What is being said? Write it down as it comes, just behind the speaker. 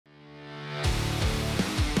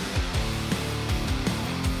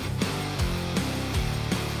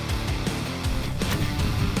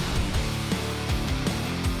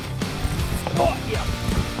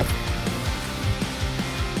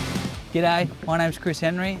G'day, my name's Chris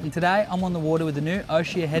Henry and today I'm on the water with the new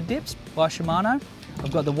OCEA Head Dips by Shimano.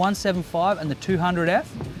 I've got the 175 and the 200F.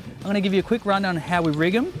 I'm going to give you a quick rundown on how we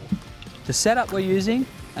rig them, the setup we're using,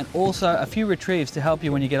 and also a few retrieves to help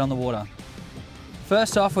you when you get on the water.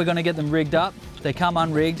 First off, we're going to get them rigged up. They come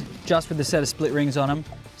unrigged, just with a set of split rings on them,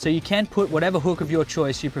 so you can put whatever hook of your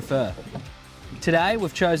choice you prefer. Today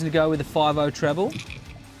we've chosen to go with the 5.0 treble,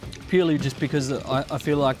 purely just because I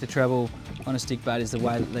feel like the treble on a stick bait is the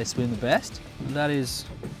way that they swim the best. And that is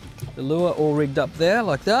the lure all rigged up there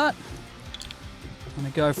like that. I'm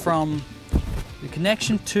going to go from the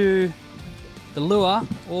connection to the lure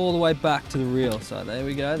all the way back to the reel. So there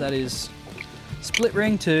we go, that is split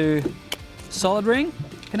ring to solid ring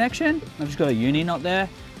connection. I've just got a uni knot there.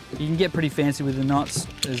 You can get pretty fancy with the knots.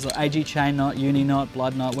 There's like AG chain knot, uni knot,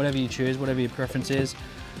 blood knot, whatever you choose, whatever your preference is.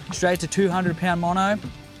 Straight to 200-pound mono.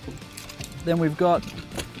 Then we've got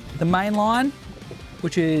the main line,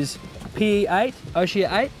 which is PE8,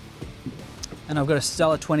 OCEA 8, and I've got a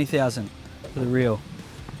Stellar 20,000 for the reel.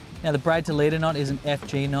 Now the braid to leader knot is an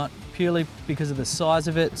FG knot, purely because of the size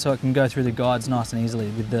of it, so it can go through the guides nice and easily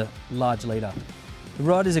with the large leader. The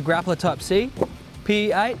rod is a grappler type C,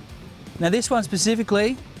 PE8. Now this one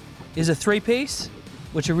specifically is a 3-piece,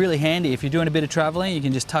 which are really handy. If you're doing a bit of traveling, you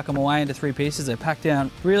can just tuck them away into 3 pieces. They're packed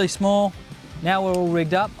down really small. Now we're all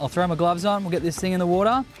rigged up. I'll throw my gloves on, we'll get this thing in the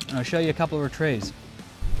water, and I'll show you a couple of retrieves.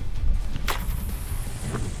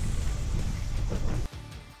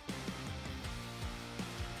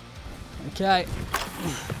 Okay,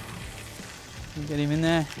 get him in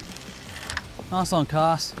there. Nice long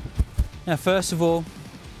cast. Now first of all,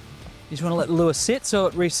 you just want to let the lure sit so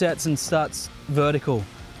it resets and starts vertical,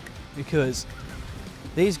 because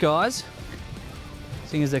these guys,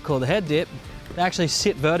 seeing as they're called the head dip, they actually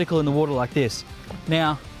sit vertical in the water like this.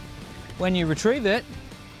 Now, when you retrieve it,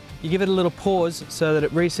 you give it a little pause so that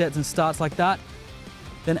it resets and starts like that.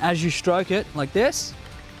 Then as you stroke it like this,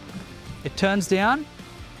 it turns down,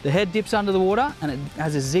 the head dips under the water, and it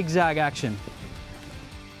has a zigzag action.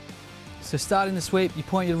 So starting the sweep, you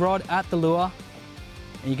point your rod at the lure,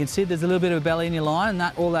 and you can see there's a little bit of a belly in your line,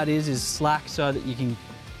 and all that is slack so that you can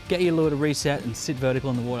get your lure to reset and sit vertical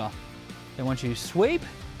in the water. Then once you sweep,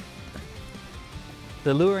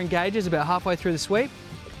 the lure engages about halfway through the sweep.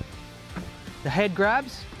 The head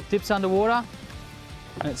grabs, dips underwater,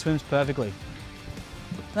 and it swims perfectly.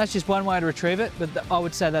 That's just one way to retrieve it, but I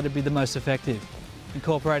would say that'd be the most effective.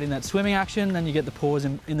 Incorporating that swimming action, then you get the pause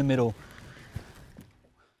in the middle.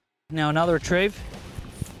 Now another retrieve.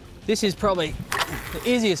 This is probably the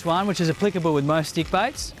easiest one, which is applicable with most stick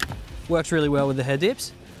baits. Works really well with the head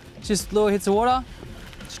dips. It's just lure hits the water,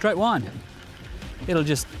 straight wind. It'll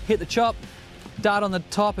just hit the chop, dart on the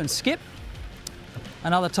top and skip.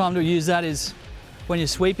 Another time to use that is when you're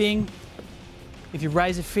sweeping. If you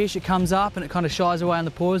raise a fish, it comes up and it kind of shies away on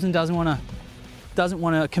the pause and doesn't want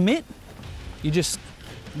to commit. You just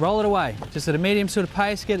roll it away, just at a medium sort of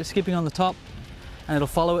pace, get it skipping on the top, and it'll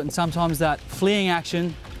follow it, and sometimes that fleeing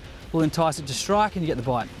action will entice it to strike and you get the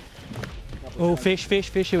bite. Oh, fish, fish,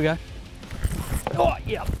 fish, here we go. Oh,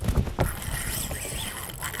 yeah.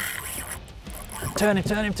 Turn him,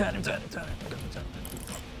 turn him, turn him, turn him, turn him.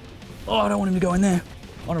 Oh, I don't want him to go in there.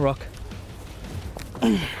 On a rock.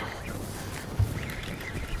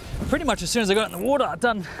 Pretty much as soon as I got in the water, I've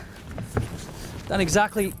done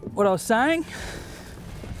exactly what I was saying.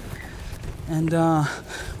 And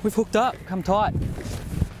we've hooked up, come tight.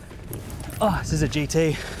 Oh, this is a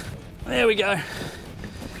GT. There we go.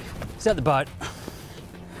 He's at the boat.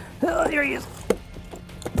 Oh, there he is.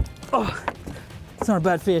 Oh, it's not a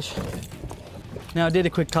bad fish. Now I did a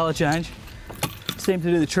quick colour change. Seemed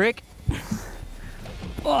to do the trick.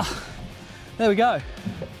 Oh, there we go.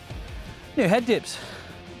 New head dips.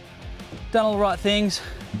 Done all the right things.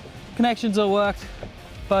 Connections all worked.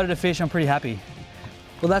 Boated a fish, I'm pretty happy.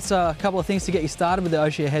 Well, that's a couple of things to get you started with the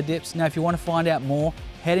OCEA Head Dips. Now, if you want to find out more,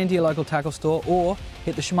 head into your local tackle store or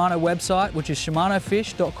hit the Shimano website, which is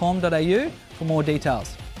shimanofish.com.au for more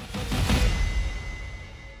details.